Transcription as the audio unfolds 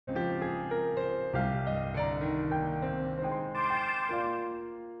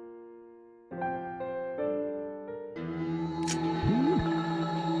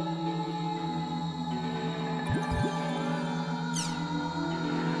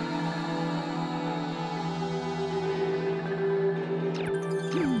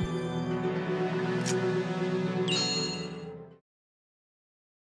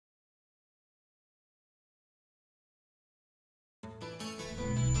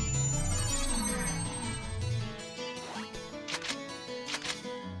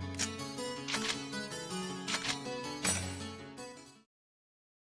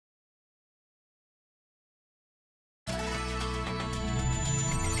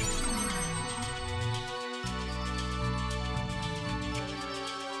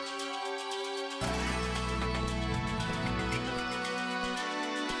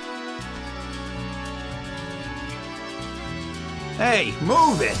Hey,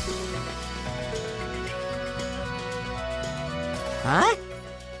 move it! Huh?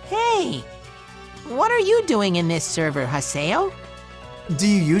 Hey! What are you doing in this server, Haseo? Do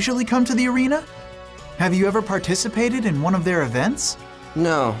you usually come to the arena? Have you ever participated in one of their events?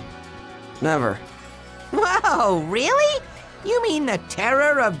 No, never. Whoa, really? You mean the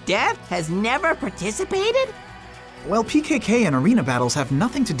Terror of Death has never participated? Well, PKK and arena battles have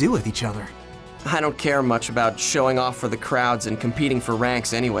nothing to do with each other. I don't care much about showing off for the crowds and competing for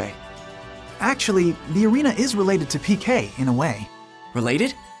ranks anyway. Actually, the arena is related to PK in a way.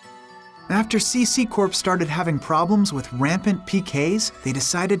 Related? After CC Corp started having problems with rampant PKs, they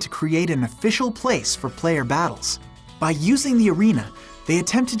decided to create an official place for player battles. By using the arena, they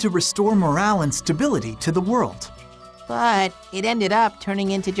attempted to restore morale and stability to the world. But it ended up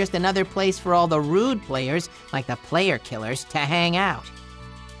turning into just another place for all the rude players, like the player killers, to hang out.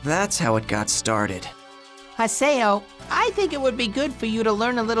 That's how it got started. Haseo, I think it would be good for you to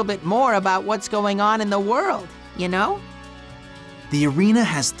learn a little bit more about what's going on in the world, you know? The arena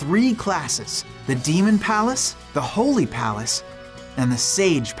has 3 classes: the Demon Palace, the Holy Palace, and the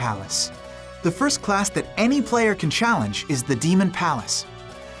Sage Palace. The first class that any player can challenge is the Demon Palace.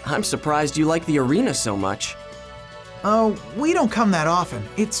 I'm surprised you like the arena so much. Oh, we don't come that often.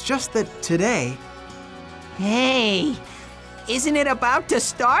 It's just that today... Hey, isn't it about to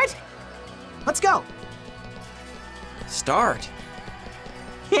start? Let's go! Start?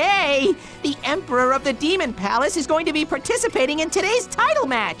 Hey, the Emperor of the Demon Palace is going to be participating in today's title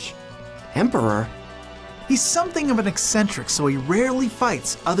match. Emperor? He's something of an eccentric, so he rarely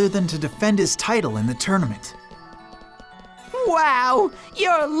fights other than to defend his title in the tournament. Wow,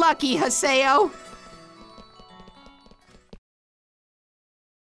 you're lucky, Haseo.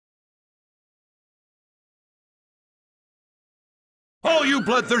 All you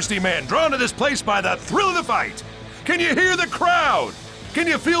bloodthirsty men drawn to this place by the thrill of the fight! Can you hear the crowd? Can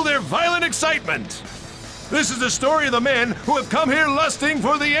you feel their violent excitement? This is the story of the men who have come here lusting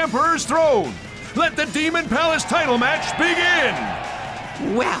for the Emperor's throne. Let the Demon Palace title match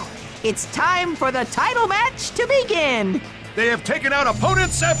begin! Well, it's time for the title match to begin. They have taken out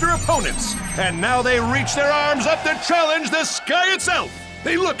opponents after opponents, and now they reach their arms up to challenge the sky itself.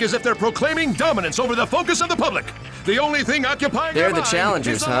 They look as if they're proclaiming dominance over the focus of the public. The only thing occupying They're their the mind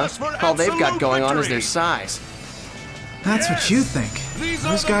challengers, is the huh? lust for All they've got absolute going on is victory. their size. That's what you think. These are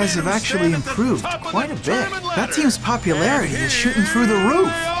Those the guys men have who actually stand at the improved top of quite the a bit. tournament That ladder. team's popularity And is shooting through the here roof.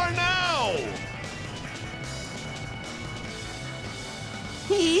 they are now.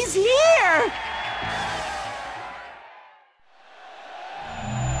 He's here.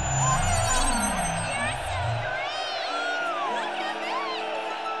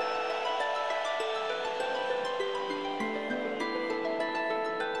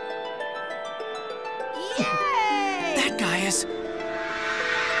 Yay! That guy is...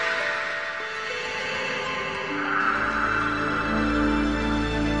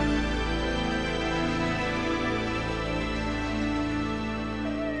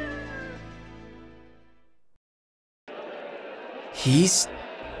 He's...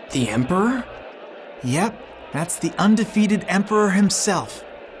 the Emperor? Yep, that's the undefeated Emperor himself,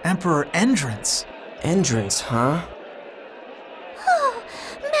 Emperor Endrance. Endrance, huh? Oh,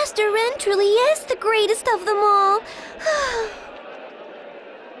 Master Ren truly is the greatest of them all.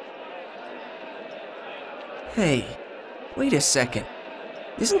 Hey, wait a second.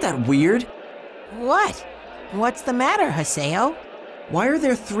 Isn't that weird? What? What's the matter, Haseo? Why are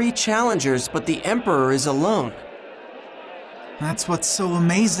there 3 challengers, but the Emperor is alone? That's what's so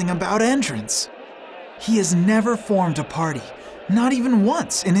amazing about Endrance. He has never formed a party, not even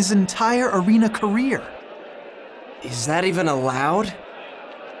once in his entire arena career. Is that even allowed?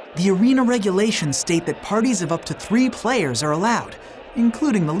 The arena regulations state that parties of up to 3 players are allowed,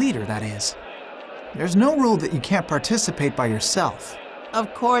 including the leader, that is. There's no rule that you can't participate by yourself.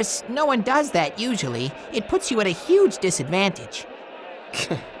 Of course, no one does that usually. It puts you at a huge disadvantage.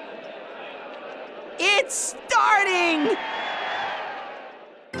 It's starting!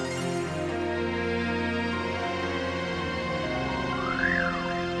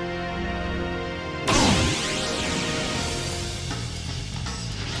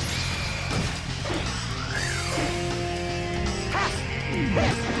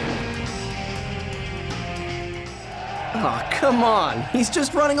 Oh, come on. He's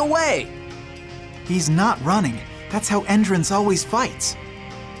just running away. He's not running. That's how Endrance always fights.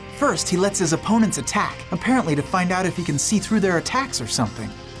 First, he lets his opponents attack, apparently to find out if he can see through their attacks or something.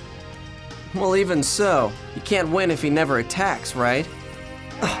 Well, even so, you can't win if he never attacks, right?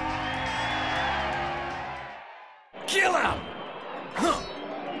 Kill him!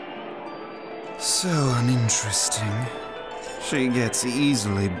 So uninteresting. She gets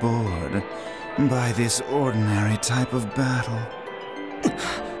easily bored by this ordinary type of battle.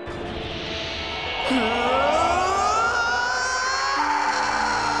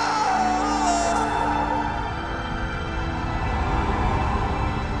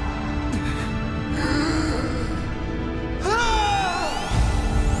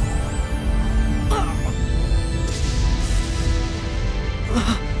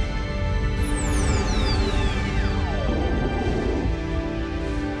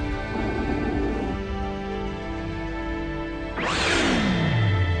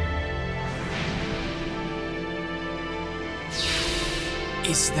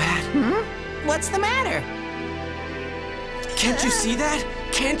 Is that? What's the matter? Can't you see that?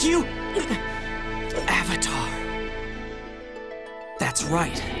 Can't you? Avatar. That's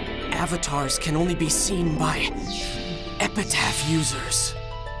right. Avatars can only be seen by epitaph users.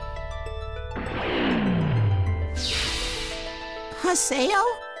 Haseo?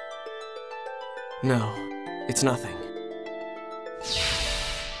 No, it's nothing.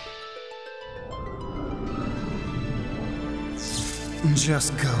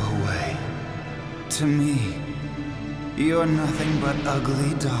 Just go away. To me, you're nothing but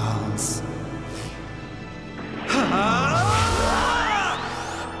ugly dolls.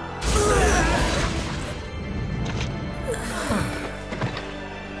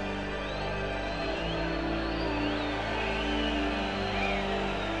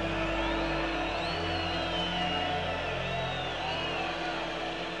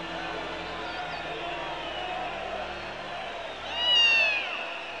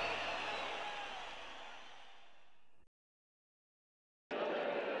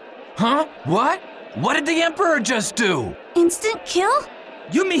 Huh? What? What did the Emperor just do? Instant kill?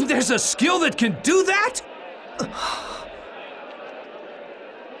 You mean there's a skill that can do that?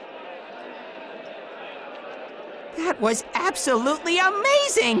 That was absolutely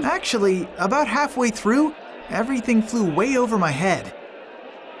amazing! Actually, about halfway through, everything flew way over my head.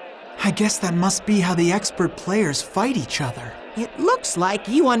 I guess that must be how the expert players fight each other. It looks like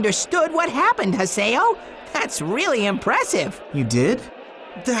you understood what happened, Haseo. That's really impressive. You did?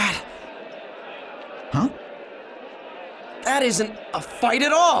 That Huh? isn't a fight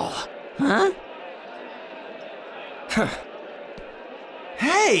at all. Huh?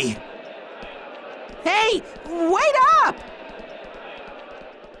 Hey! Hey, wait up!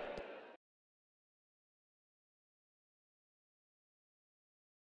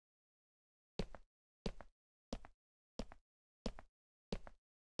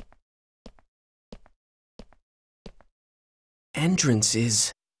 Entrance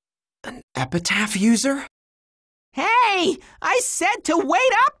is an epitaph user? Hey, I said to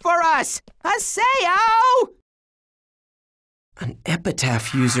wait up for us! Haseo! An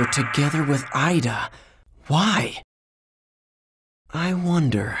epitaph user together with Ida. Why? I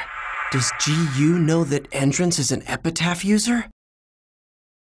wonder, does GU know that Entrance is an epitaph user?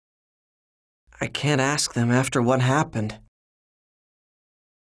 I can't ask them after what happened.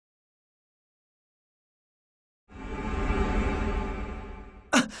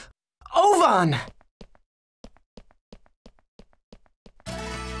 Ovan!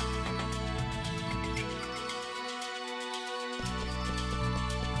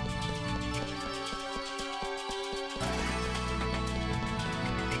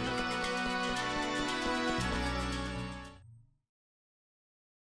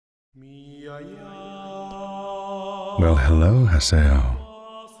 Well, hello, Haseo.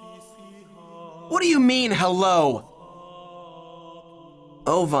 What do you mean, hello?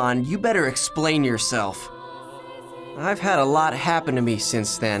 Ovan, you better explain yourself. I've had a lot happen to me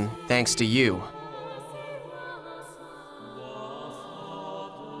since then, thanks to you.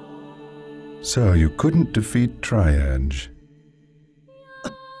 So you couldn't defeat Tri-Edge.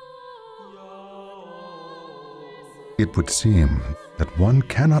 It would seem that one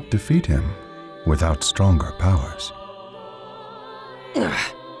cannot defeat him without stronger powers.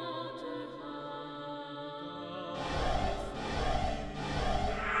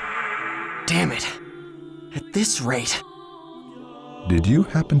 Damn it. At this rate. Did you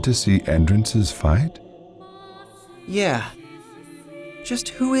happen to see Entrance's fight? Yeah. Just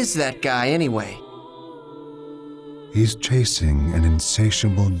who is that guy anyway? He's chasing an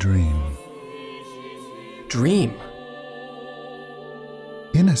insatiable dream. Dream?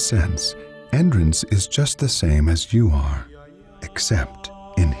 In a sense, Entrance is just the same as you are, except,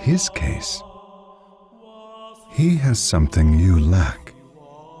 in his case, he has something you lack.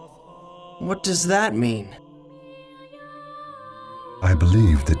 What does that mean? I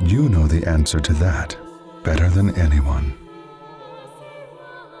believe that you know the answer to that better than anyone.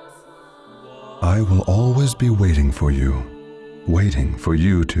 I will always be waiting for you waiting for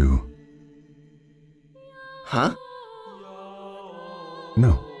you to... Huh?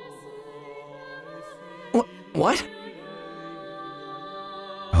 No. What?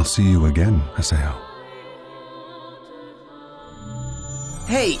 I'll see you again, Haseo.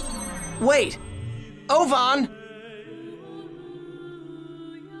 Hey, wait! Ovan!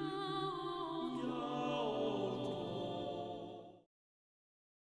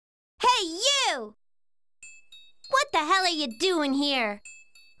 Hey, you! What the hell are you doing here?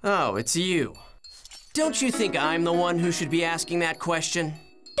 Oh, it's you. Don't you think I'm the one who should be asking that question?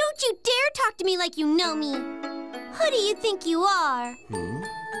 Don't you dare talk to me like you know me. Who do you think you are?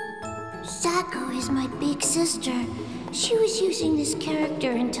 Sako is my big sister. She was using this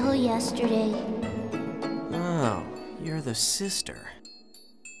character until yesterday. Oh, you're the sister.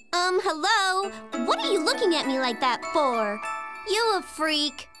 Hello? What are you looking at me like that for? You a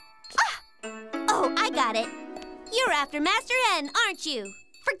freak. Ah! Oh, I got it. You're after Master N, aren't you?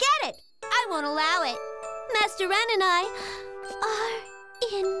 Forget it. I won't allow it. Master N and I are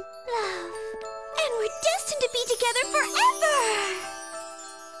in love. And we're destined to be together forever.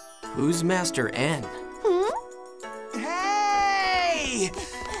 Who's Master N? Hey!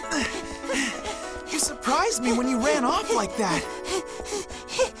 You surprised me when you ran off like that.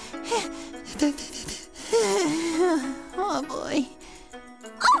 Oh, boy.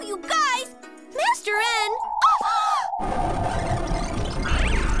 Oh, you guys! Master N!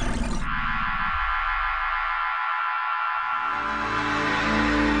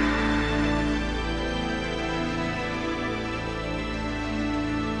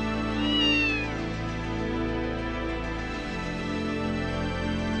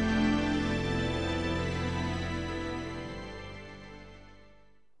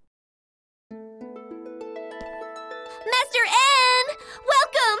 Master N!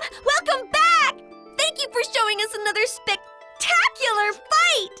 Welcome! Welcome back! Thank you for showing us another spectacular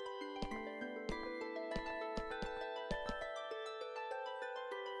fight!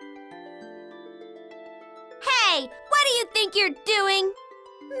 Hey, what do you think you're doing?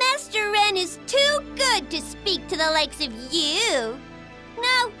 Master N is too good to speak to the likes of you.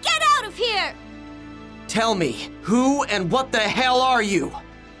 Now get out of here! Tell me, who and what the hell are you?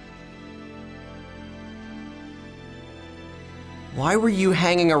 Why were you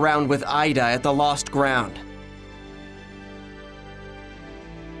hanging around with Ida at the Lost Ground?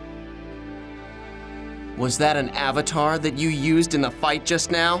 Was that an avatar that you used in the fight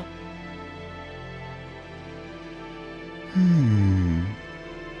just now?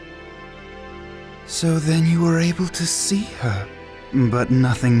 So then you were able to see her, but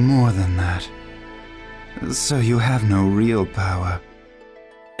nothing more than that. So you have no real power.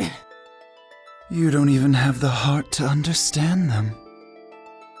 You don't even have the heart to understand them.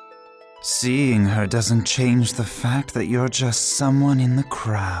 Seeing her doesn't change the fact that you're just someone in the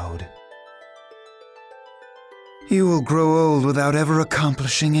crowd. You will grow old without ever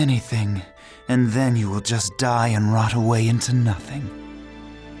accomplishing anything, and then you will just die and rot away into nothing.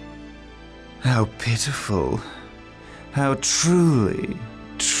 How pitiful. How truly,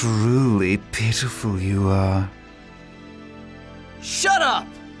 truly pitiful you are. Shut up!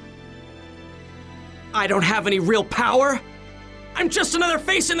 I don't have any real power? I'm just another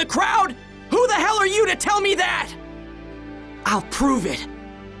face in the crowd? Who the hell are you to tell me that? I'll prove it.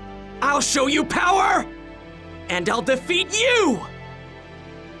 I'll show you power! And I'll defeat you!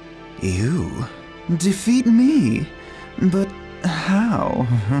 You? Defeat me? But how?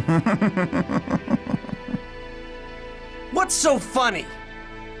 What's so funny?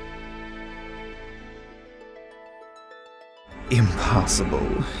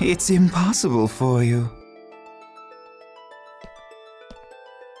 Impossible. It's impossible for you.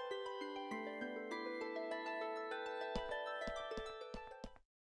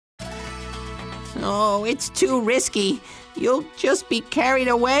 Oh, it's too risky. You'll just be carried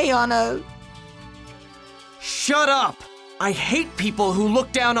away on a... Shut up! I hate people who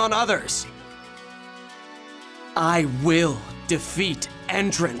look down on others. I will defeat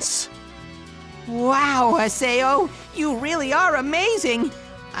Entrance. Wow, Haseo, you really are amazing.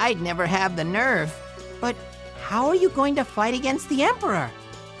 I'd never have the nerve. But how are you going to fight against the Emperor?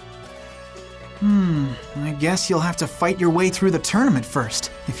 I guess you'll have to fight your way through the tournament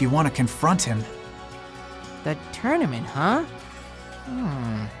first, if you want to confront him. The tournament, huh?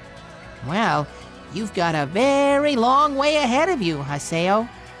 Well, you've got a very long way ahead of you, Haseo.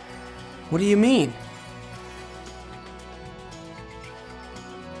 What do you mean?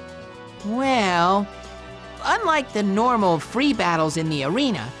 Well, unlike the normal free battles in the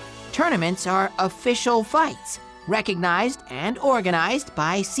arena, tournaments are official fights, recognized and organized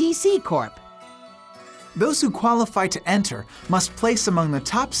by CC Corp. Those who qualify to enter must place among the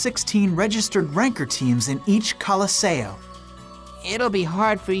top 16 registered ranker teams in each Coliseo. It'll be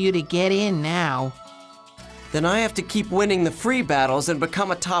hard for you to get in now. Then I have to keep winning the free battles and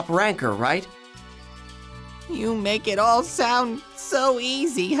become a top ranker, right? You make it all sound so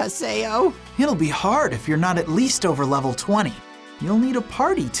easy, Haseo. It'll be hard if you're not at least over level 20. You'll need a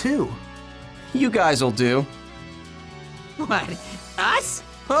party, too. You guys'll do. What? Us?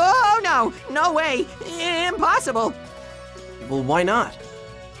 Oh, no! No way! Impossible! Well, why not?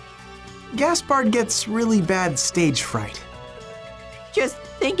 Gaspard gets really bad stage fright. Just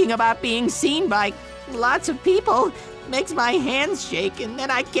thinking about being seen by lots of people makes my hands shake, and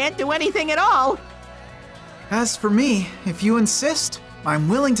then I can't do anything at all. As for me, if you insist, I'm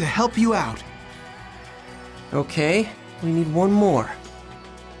willing to help you out. Okay, we need one more.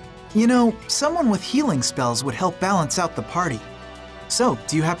 You know, someone with healing spells would help balance out the party. So,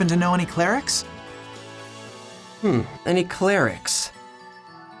 do you happen to know any clerics? Any clerics?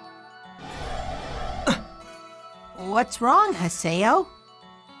 What's wrong, Haseo?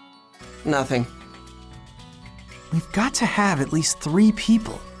 Nothing. We've got to have at least 3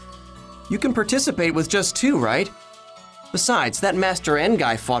 people. You can participate with just 2, right? Besides, that Master N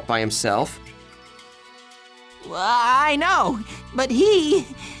guy fought by himself. Well, I know, but he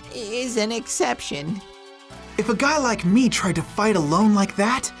is an exception. If a guy like me tried to fight alone like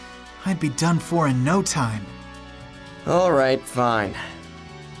that, I'd be done for in no time. All right, fine.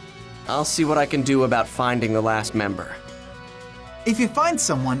 I'll see what I can do about finding the last member. If you find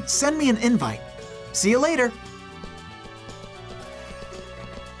someone, send me an invite. See you later.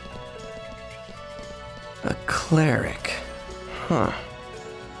 A cleric. Huh.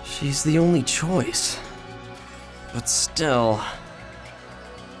 She's the only choice. But still...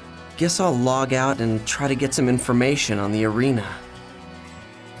 Guess I'll log out and try to get some information on the arena.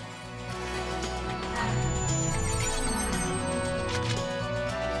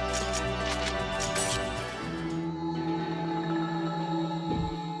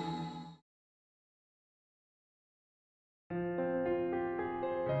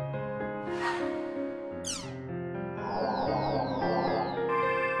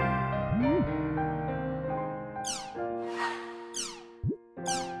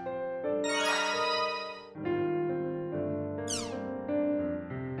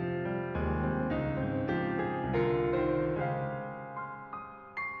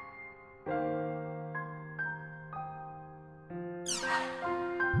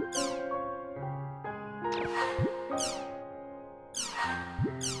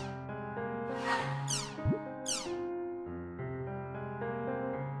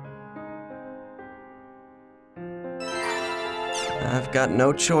 I've got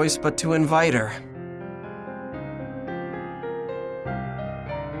no choice but to invite her.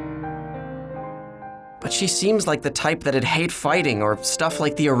 But she seems like the type that'd hate fighting or stuff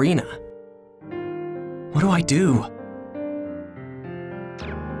like the arena. What do I do?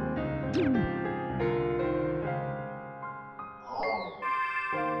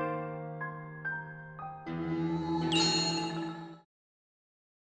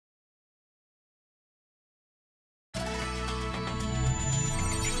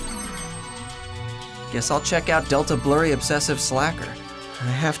 Guess I'll check out Delta Blurry Obsessive Slacker. I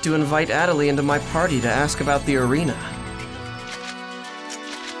have to invite Adelie into my party to ask about the arena.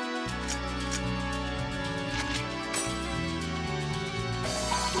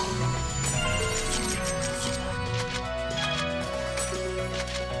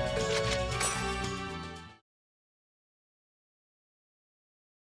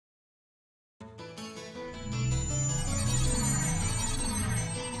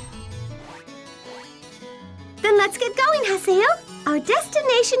 Then let's get going, Haseo. Our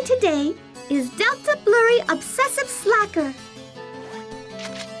destination today is Delta Blurry Obsessive Slacker.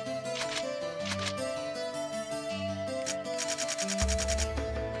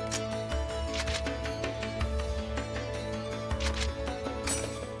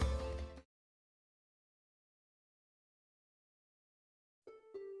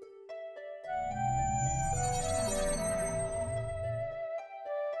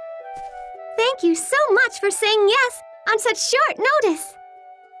 Thank you so much for saying yes on such short notice.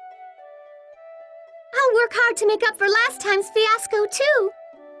 I'll work hard to make up for last time's fiasco, too.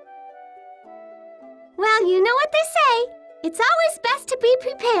 Well, you know what they say. It's always best to be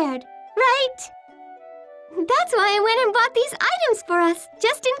prepared, right? That's why I went and bought these items for us,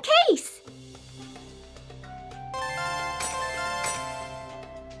 just in case.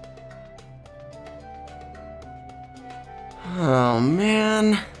 Oh,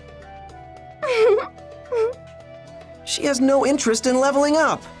 man. She has no interest in leveling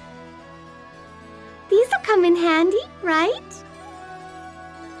up. These come in handy, right?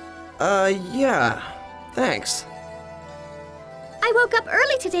 Yeah. Thanks. I woke up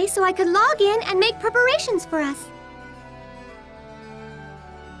early today so I could log in and make preparations for us.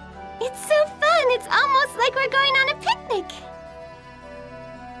 It's so fun! It's almost like we're going on a picnic!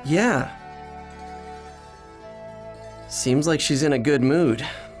 Yeah. Seems like she's in a good mood.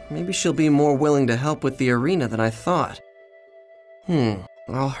 Maybe she'll be more willing to help with the arena than I thought.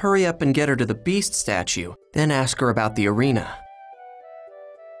 I'll hurry up and get her to the beast statue, then ask her about the arena.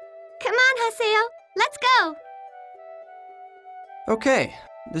 Come on, Haseo, let's go! Okay,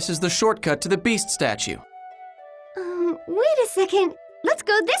 this is the shortcut to the beast statue. Wait a second. Let's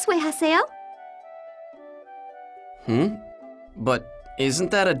go this way, Haseo. But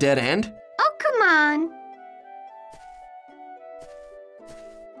isn't that a dead end? Oh, come on.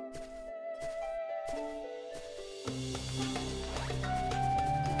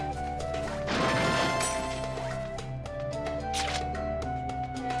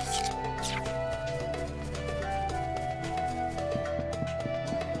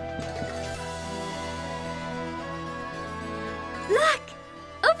 Look!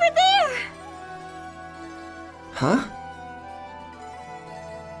 Over there! Huh?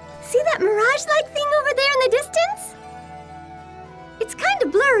 See that mirage-like thing over there in the distance? It's kind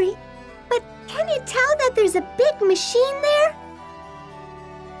of blurry, but can you tell that there's a big machine there?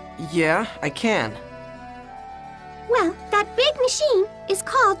 Yeah, I can. Well, that big machine is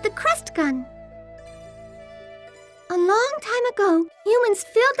called the Crest Gun. A long time ago, humans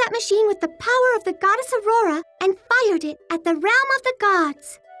filled that machine with the power of the goddess Aurora and fired it at the realm of the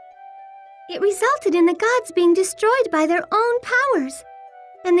gods. It resulted in the gods being destroyed by their own powers,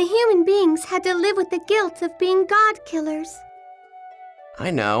 and the human beings had to live with the guilt of being god killers.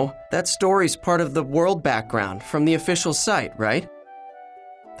 I know. That story's part of the world background from the official site, right?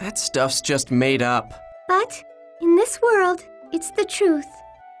 That stuff's just made up. But in this world, it's the truth.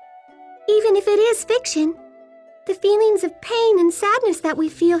 Even if it is fiction, the feelings of pain and sadness that we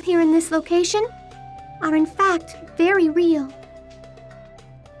feel here in this location are in fact very real.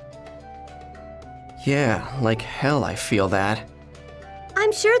 Yeah, like hell I feel that.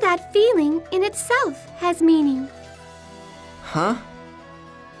 I'm sure that feeling in itself has meaning. Huh?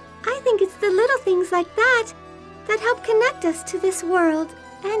 I think it's the little things like that that help connect us to this world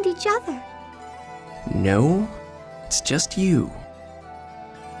and each other. No, it's just you.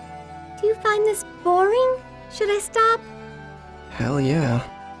 Do you find this boring? Should I stop? Hell yeah.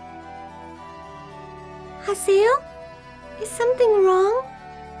 Haseo? Is something wrong?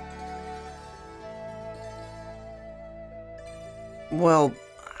 Well,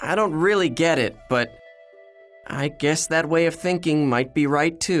 I don't really get it, but I guess that way of thinking might be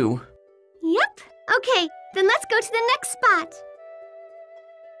right too. Yep. Okay, then let's go to the next spot.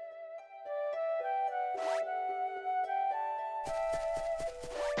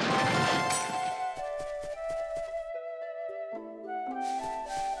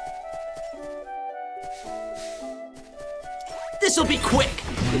 This'll be quick!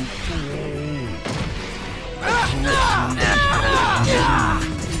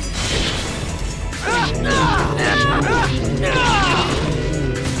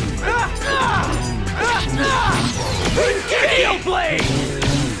 Gale Blade!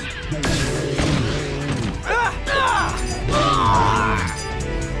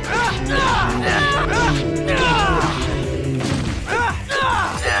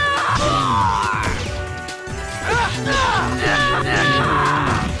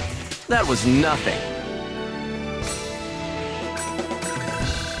 That was nothing.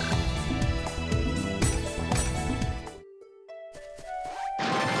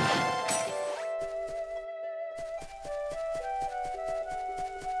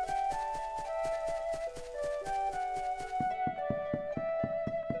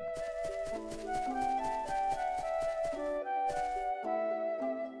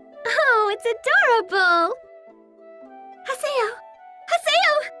 Oh, it's adorable! Haseo!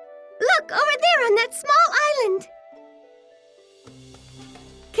 Haseo! Look, over there on that small island!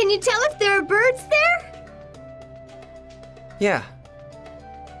 Can you tell if there are birds there? Yeah.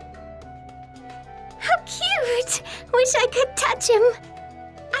 How cute! Wish I could touch him.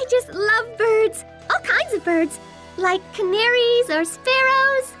 I just love birds. All kinds of birds. Like canaries or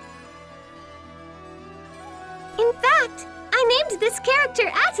sparrows. In fact, I named this character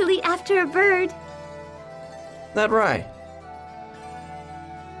Atali after a bird. That right.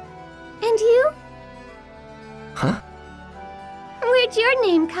 And you? Huh? Where'd your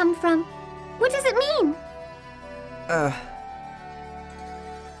name come from? What does it mean? The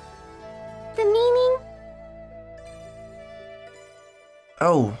meaning?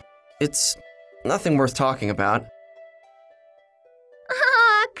 Oh, it's nothing worth talking about.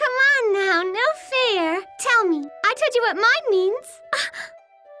 Aw, come on now, no fair. Tell me, I told you what mine means.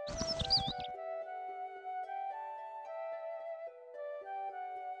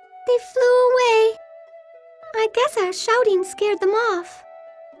 They flew away. I guess our shouting scared them off.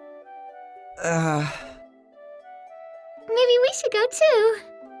 Maybe we should go too.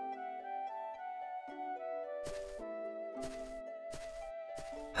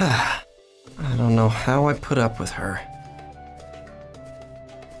 I don't know how I put up with her.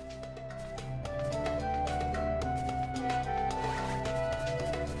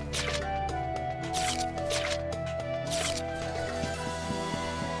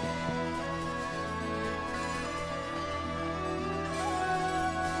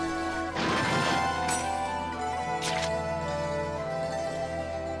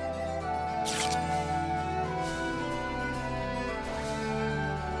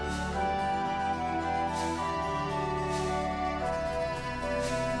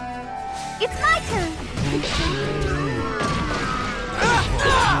 It's my turn.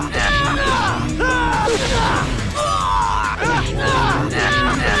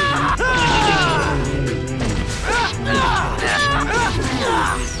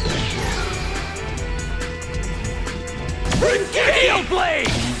 Recode blade!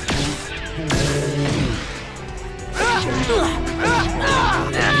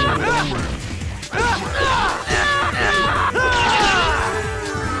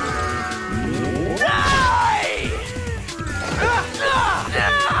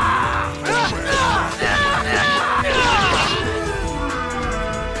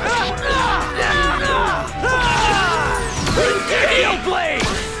 Recode blade!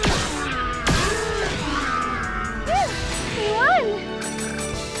 We won.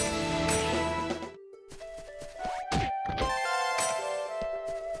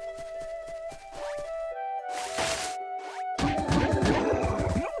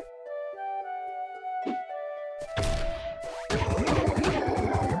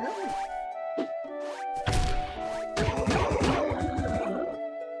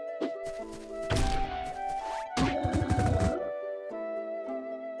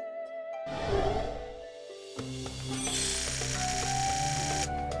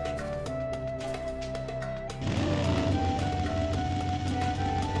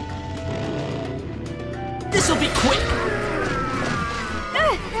 This'll be quick!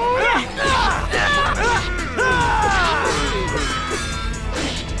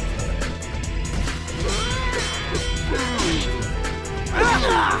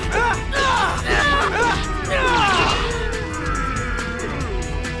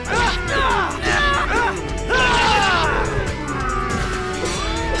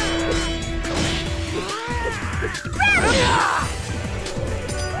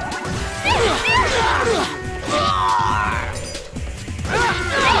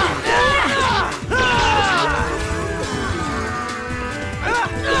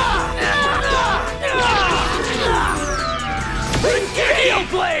 Recode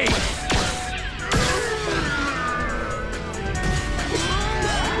blade!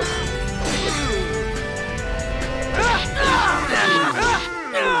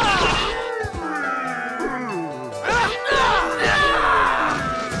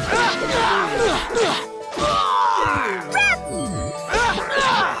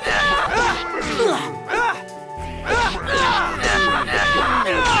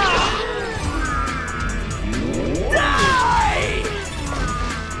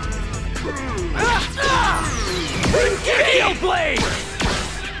 Recode blade!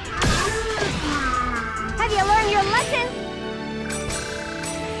 Have you learned your lesson?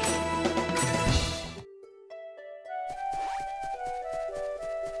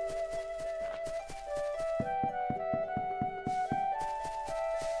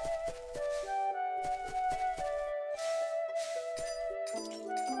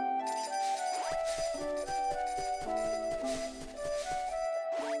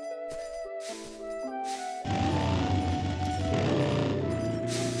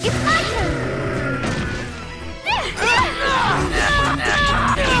 It's my turn!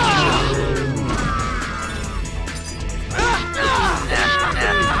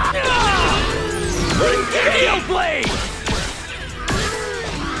 Recode blade!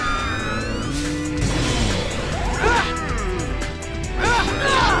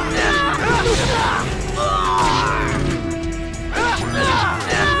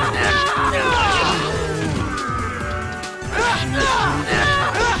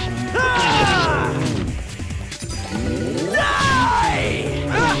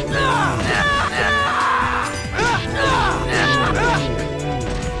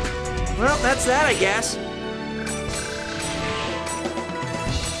 I guess.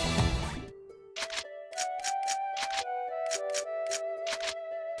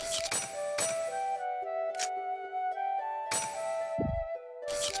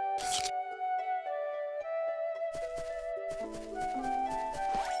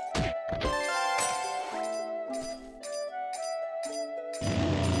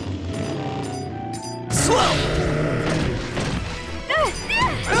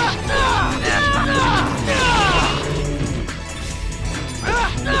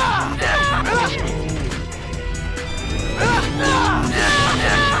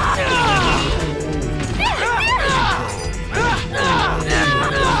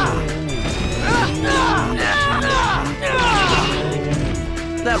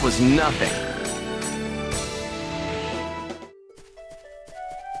 That was nothing.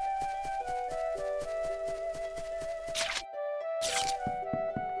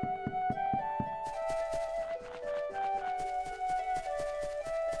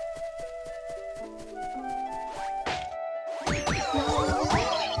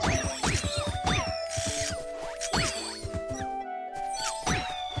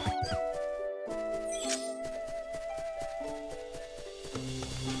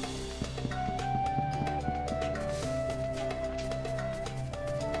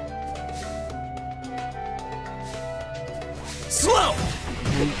 Slow!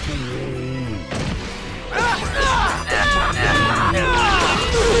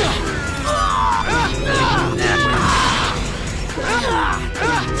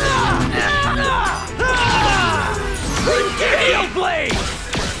 Gale Blade!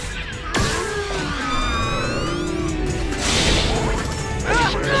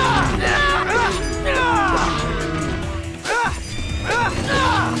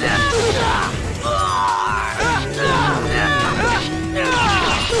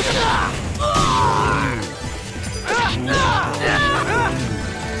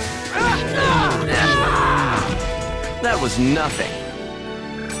 That was nothing.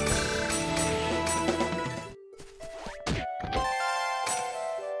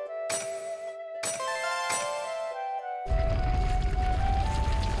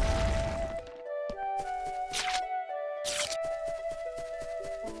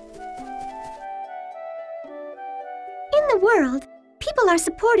 In the world, people are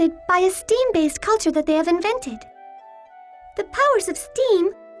supported by a steam-based culture that they have invented. The powers of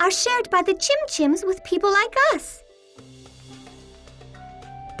steam are shared by the Chim-Chims with people like us.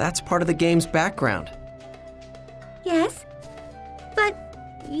 That's part of the game's background. Yes, but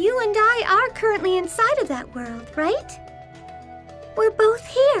you and I are currently inside of that world, right? We're both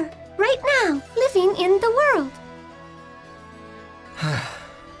here, right now, living in the world.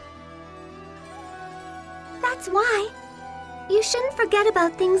 That's why you shouldn't forget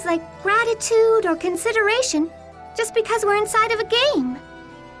about things like gratitude or consideration just because we're inside of a game.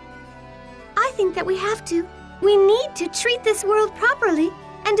 I think that we need to treat this world properly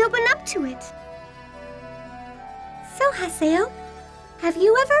and open up to it. So, Haseo, have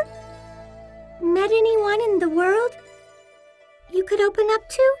you ever met anyone in the world you could open up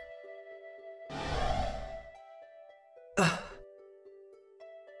to?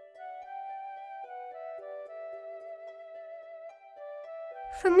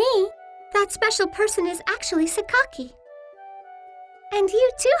 For me, that special person is actually Sakaki. And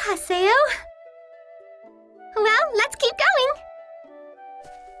you too, Haseo. Well, let's keep going.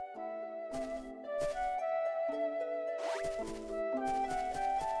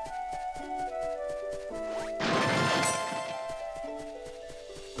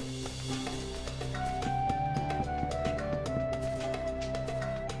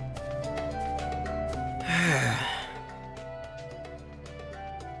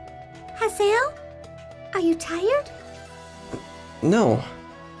 Haseo, are you tired? No.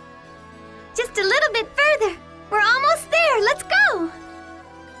 Just a little bit further. We're almost there. Let's go.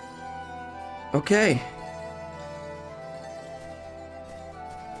 Okay.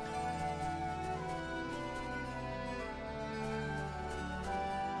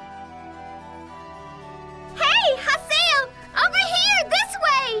 Hey, Haseo! Over here, this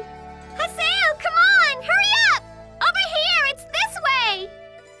way! Haseo, come on! Hurry up! Over here, it's this way!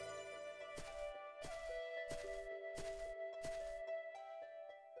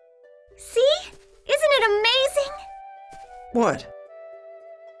 See? Isn't it amazing? What?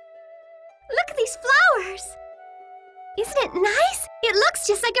 Look at these flowers! Isn't it nice? It looks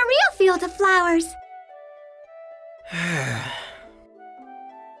just like a real field of flowers.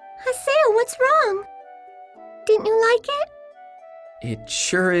 Haseo, what's wrong? Didn't you like it? It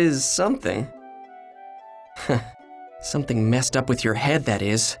sure is something. Something messed up with your head, that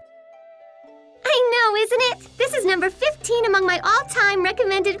is. number 15 among my all-time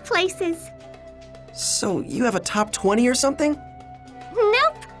recommended places. So you have a top 20 or something?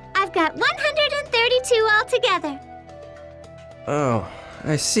 Nope. I've got 132 altogether. Oh,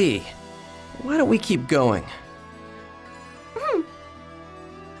 I see. Why don't we keep going?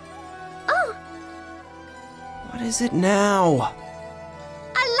 Oh, What is it now?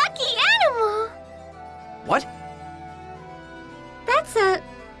 a lucky animal! What? That's a...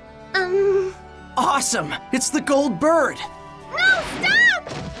 Awesome! It's the gold bird! No, stop!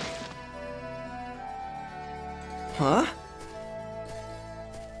 Huh?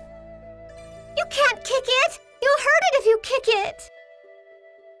 You can't kick it! You'll hurt it if you kick it!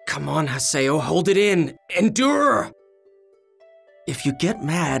 Come on, Haseo, hold it in. Endure! If you get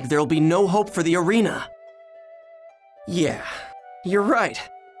mad, there'll be no hope for the arena. Yeah, you're right.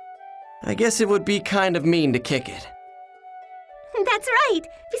 I guess it would be kind of mean to kick it. That's right.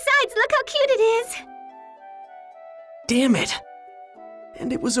 Besides, look how cute it is. Damn it!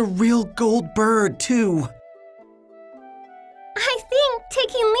 And it was a real gold bird, too. I think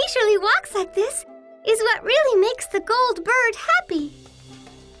taking leisurely walks like this is what really makes the gold bird happy.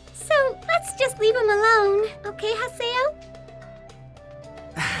 So let's just leave him alone, okay, Haseo?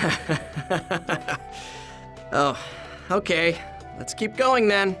 Oh, okay. Let's keep going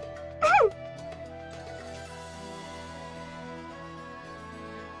then.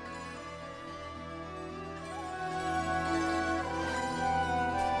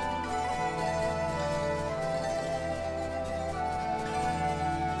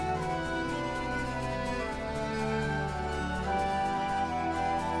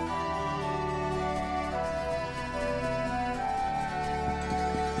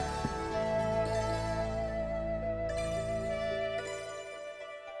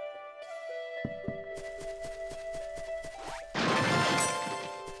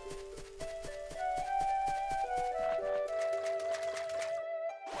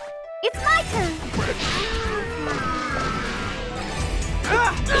 It's my turn.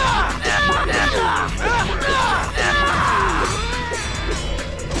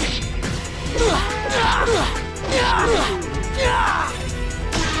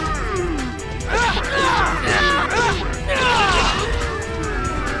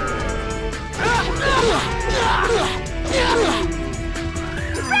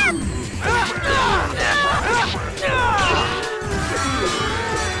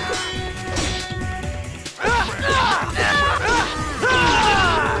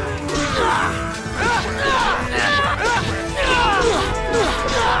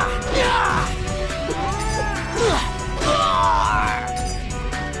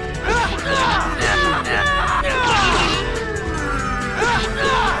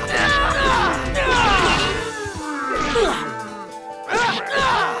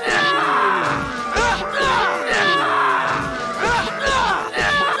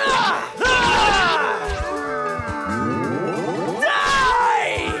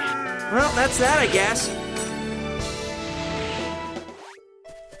 Well, that's that, I guess.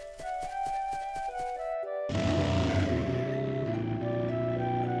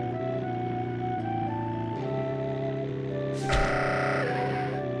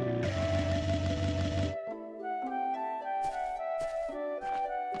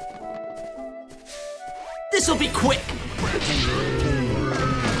 This'll be quick!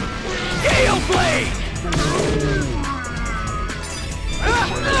 Gale Blade!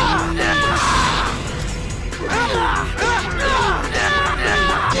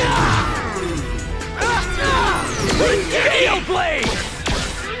 Gale Blade!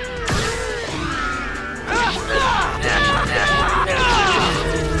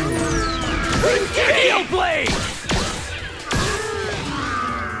 Gale Blade!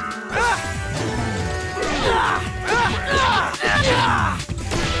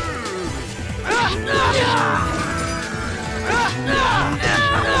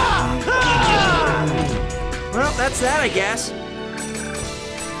 Well, that's that, I guess.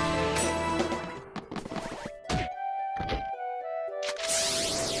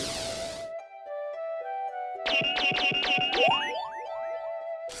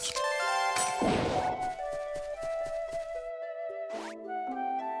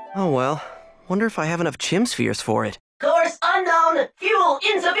 Oh well, wonder if I have enough chim spheres for it. Course unknown, fuel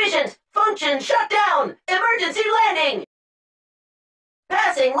insufficient, function shut down, emergency landing.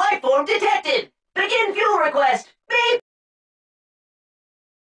 Passing lifeform detected. Begin fuel request. Beep.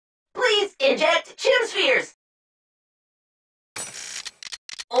 Please inject chim spheres.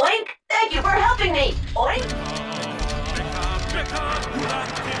 Oink. Thank you for helping me. Oink.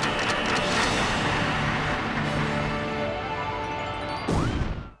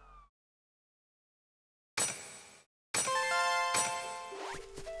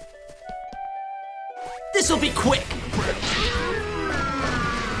 This'll be quick!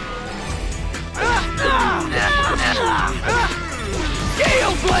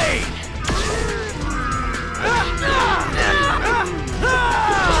 Gale Blade!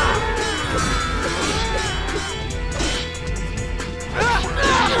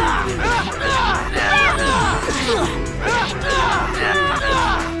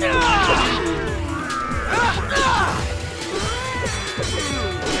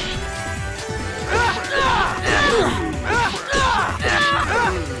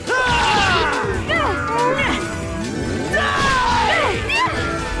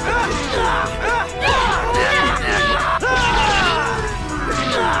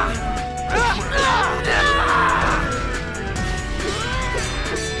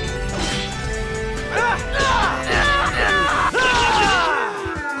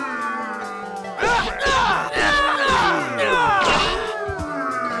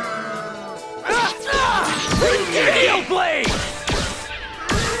 Gale Blade!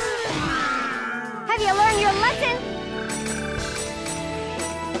 Have you learned your lesson?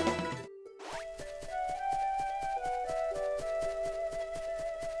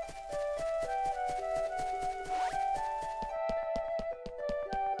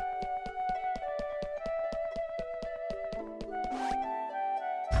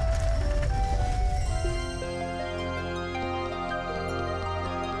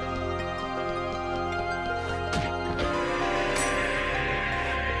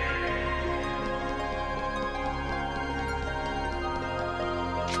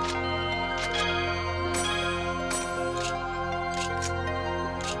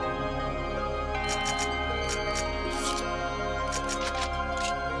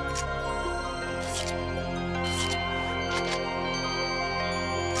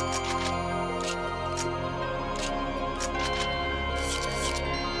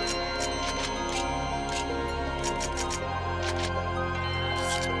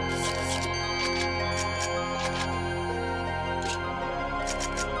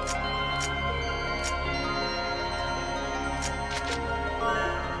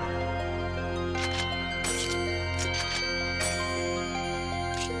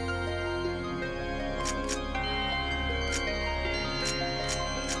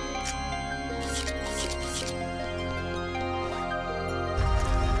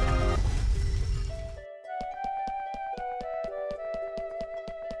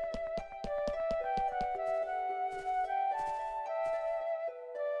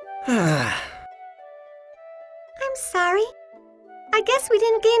 I'm sorry. I guess we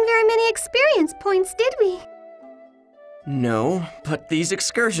didn't gain very many experience points, did we? No, but these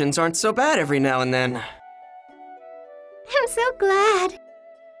excursions aren't so bad every now and then. I'm so glad.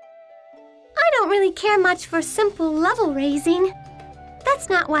 I don't really care much for simple level raising. That's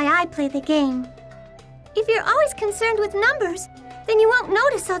not why I play the game. If you're always concerned with numbers, then you won't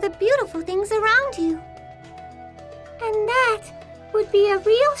notice all the beautiful things around you. And that would be a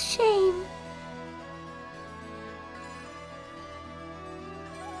real shame.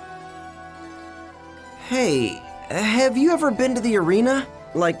 Hey, have you ever been to the arena?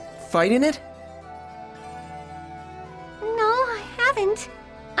 Like, fight in it? No, I haven't.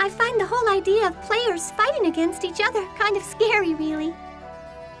 I find the whole idea of players fighting against each other kind of scary, really.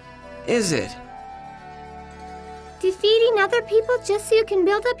 Is it? Defeating other people just so you can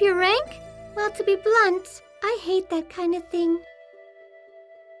build up your rank? Well, to be blunt, I hate that kind of thing.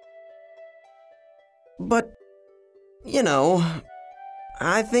 But, you know,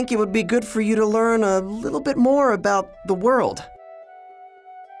 I think it would be good for you to learn a little bit more about the world.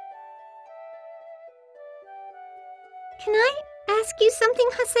 Can I ask you something,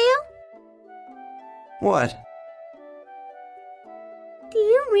 Haseo? What? Do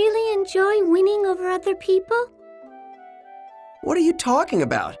you really enjoy winning over other people? What are you talking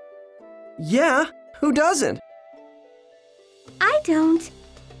about? Yeah, who doesn't? I don't.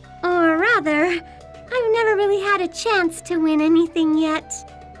 Or rather, I've never really had a chance to win anything yet.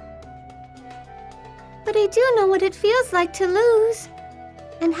 But I do know what it feels like to lose,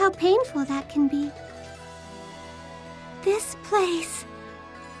 and how painful that can be. This place.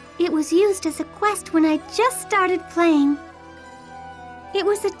 It was used as a quest when I just started playing. It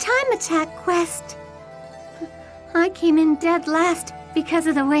was a time attack quest. I came in dead last because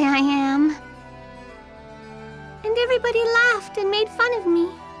of the way I am. And everybody laughed and made fun of me.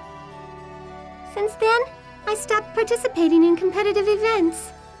 Since then, I stopped participating in competitive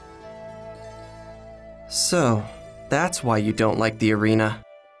events. So, that's why you don't like the arena.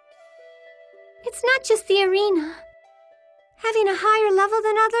 It's not just the arena. Having a higher level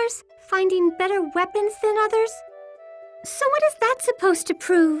than others, finding better weapons than others. So what is that supposed to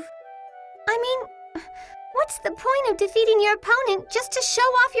prove? I mean, What's the point of defeating your opponent just to show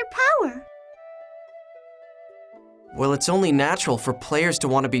off your power? Well, it's only natural for players to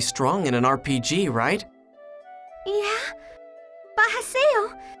want to be strong in an RPG, right? Yeah, but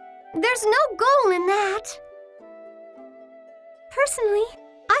Haseo, there's no goal in that. Personally,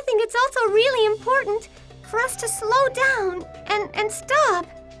 I think it's also really important for us to slow down and stop.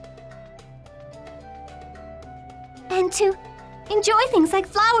 And to enjoy things like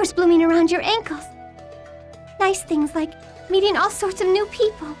flowers blooming around your ankles. Nice things like meeting all sorts of new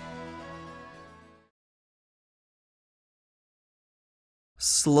people.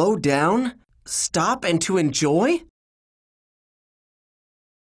 Slow down? Stop and to enjoy?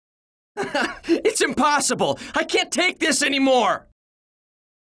 It's impossible! I can't take this anymore!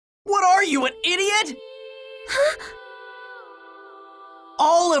 What are you, an idiot? Huh?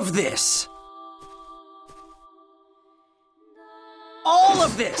 All of this! All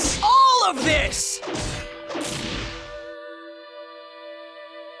of this! All of this!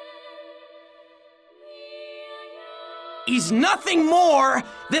 Is nothing more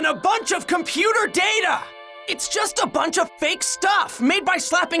than a bunch of computer data! It's just a bunch of fake stuff made by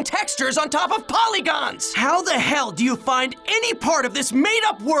slapping textures on top of polygons! How the hell do you find any part of this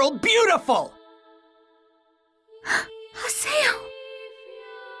made-up world beautiful? Haseo!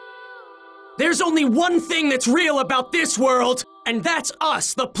 There's only one thing that's real about this world, and that's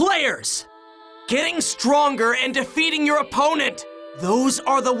us, the players! Getting stronger and defeating your opponent. Those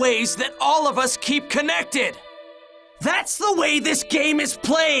are the ways that all of us keep connected. That's the way this game is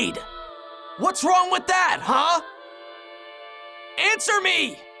played! What's wrong with that, huh? Answer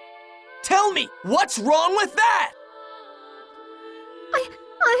me! Tell me, what's wrong with that?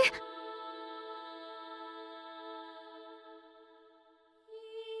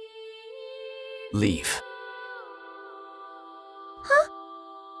 Leave. Huh?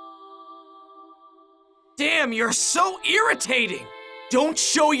 Damn, you're so irritating! Don't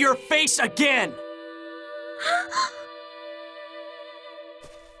show your face again!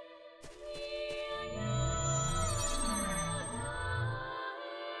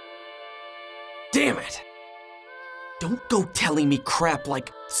 Damn it! Don't go telling me crap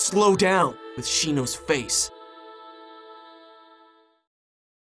like slow down with Shino's face.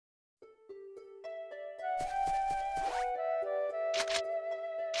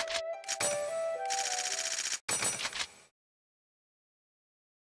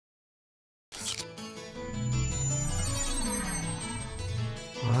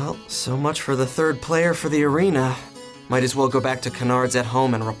 Well, so much for the third player for the arena. Might as well go back to Canard's at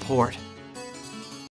home and report.